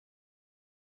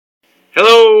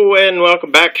Hello and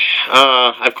welcome back.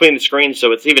 I've cleaned the screen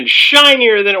so it's even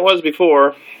shinier than it was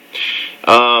before.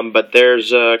 But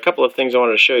there's a couple of things I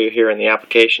wanted to show you here in the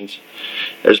applications.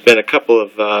 There's been a couple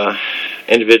of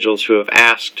individuals who have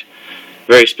asked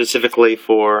very specifically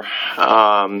for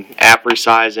app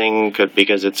resizing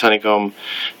because it's Honeycomb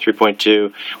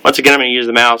 3.2. Once again, I'm going to use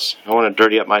the mouse. I want to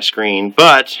dirty up my screen,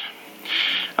 but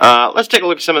let's take a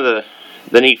look at some of the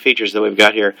neat features that we've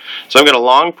got here. So I'm going to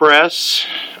long press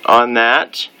on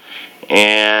that,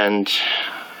 and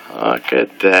look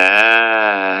at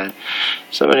that.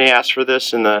 Somebody asked for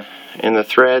this in the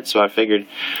thread, so I figured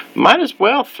might as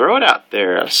well throw it out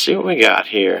there. Let's see what we got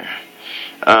here.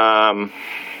 Oh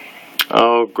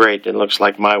great, it looks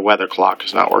like my weather clock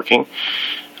is not working,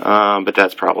 but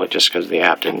that's probably just because the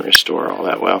app didn't restore all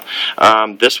that well.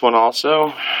 This one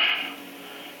also,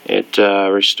 it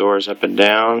restores up and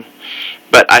down,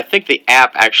 but I think the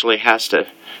app actually has to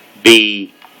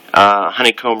be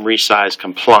Honeycomb resize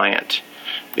compliant,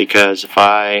 because if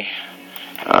I,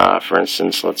 for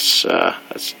instance, let's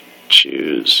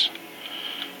choose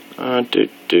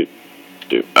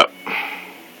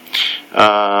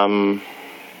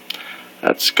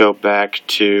let's go back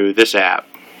to this app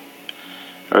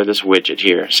or this widget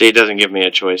here. See, it doesn't give me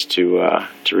a choice to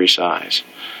resize,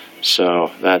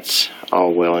 so that's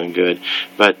all well and good.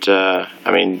 But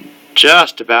I mean,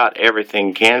 just about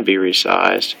everything can be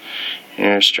resized.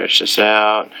 Here, stretch this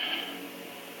out.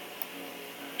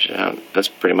 That's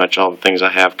pretty much all the things I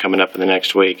have coming up in the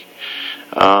next week.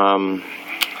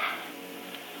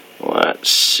 Let's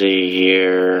see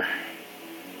here.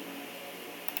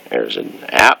 There's an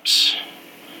apps,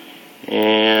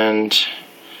 and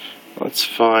let's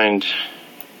find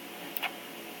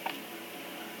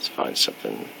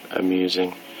something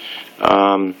amusing.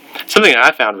 Something that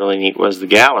I found really neat was the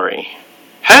gallery.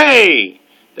 Hey,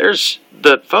 there's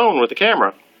the phone with the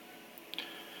camera.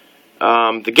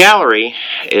 The gallery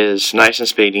is nice and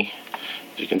speedy.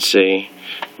 As you can see,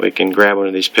 we can grab one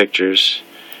of these pictures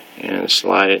and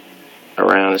slide it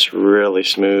around. It's really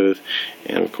smooth,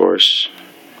 and of course,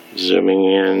 zooming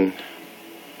in.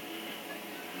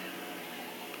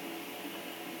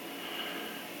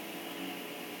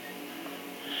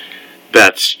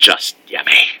 That's just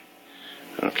yummy.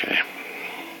 Okay.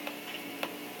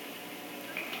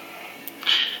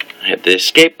 Hit the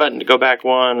escape button to go back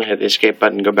one, hit the escape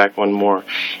button to go back one more,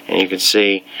 and you can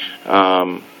see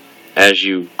as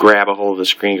you grab a hold of the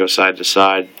screen, go side to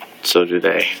side, so do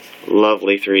they.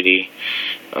 Lovely 3D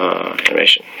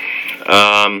animation.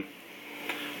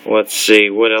 Let's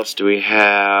see, what else do we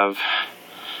have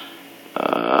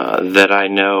that I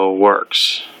know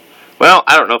works? Well,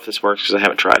 I don't know if this works because I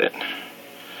haven't tried it.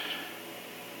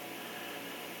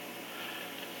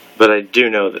 But I do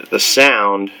know that the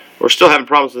sound, we're still having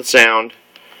problems with the sound.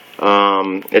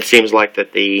 It seems like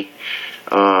that the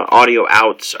audio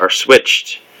outs are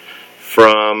switched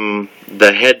from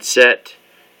the headset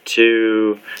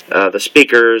to the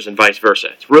speakers and vice versa.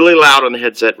 It's really loud on the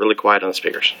headset, really quiet on the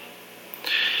speakers.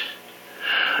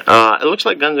 It looks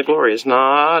like Guns of Glory is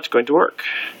not going to work.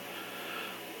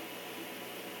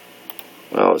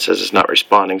 Well, it says it's not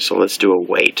responding, so let's do a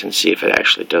wait and see if it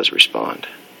actually does respond.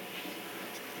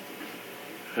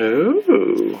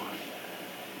 Ooh.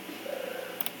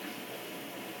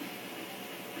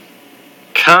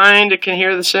 Kinda can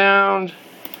hear the sound.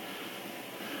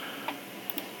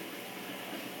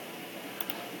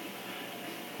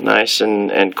 Nice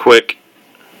and quick.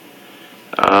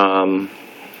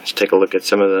 Let's take a look at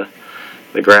some of the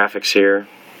graphics here.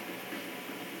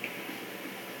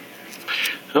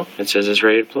 Oh, it says it's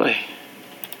ready to play.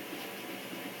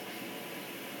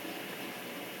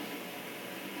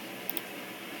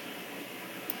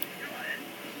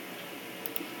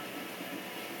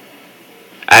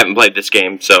 I haven't played this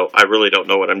game, so I really don't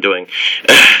know what I'm doing.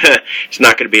 It's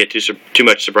not going to be too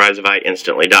much surprise if I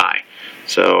instantly die.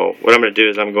 So what I'm going to do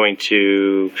is I'm going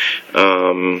to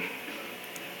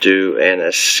do an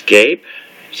escape.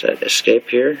 Set escape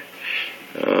here,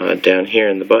 down here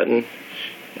in the button,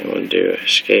 and we'll do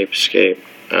escape.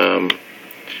 Can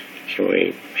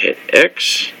we hit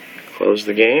X? Close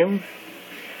the game.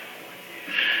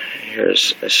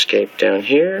 Here's escape down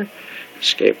here,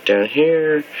 escape down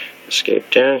here, escape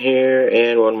down here,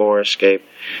 and one more escape.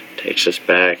 Takes us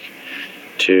back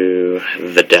to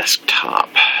the desktop.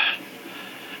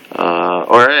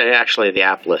 Or actually the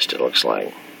app list, it looks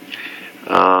like.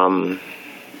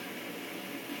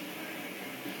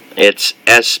 It's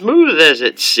as smooth as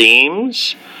it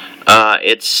seems.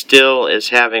 it still is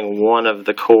having one of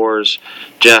the cores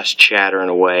just chattering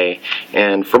away.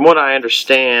 And from what I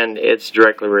understand, it's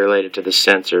directly related to the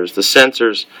sensors. The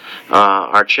sensors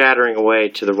are chattering away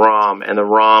to the ROM, and the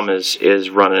ROM is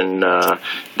running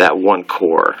that one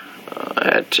core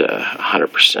at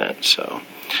 100%. So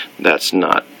that's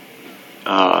not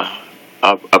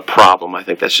a problem. I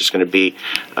think that's just going to be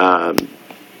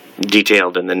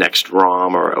detailed in the next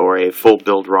ROM or a full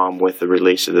build ROM with the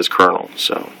release of this kernel.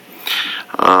 So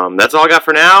that's all I got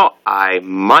for now. I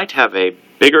might have a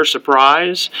bigger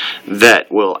surprise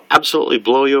that will absolutely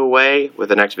blow you away with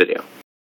the next video.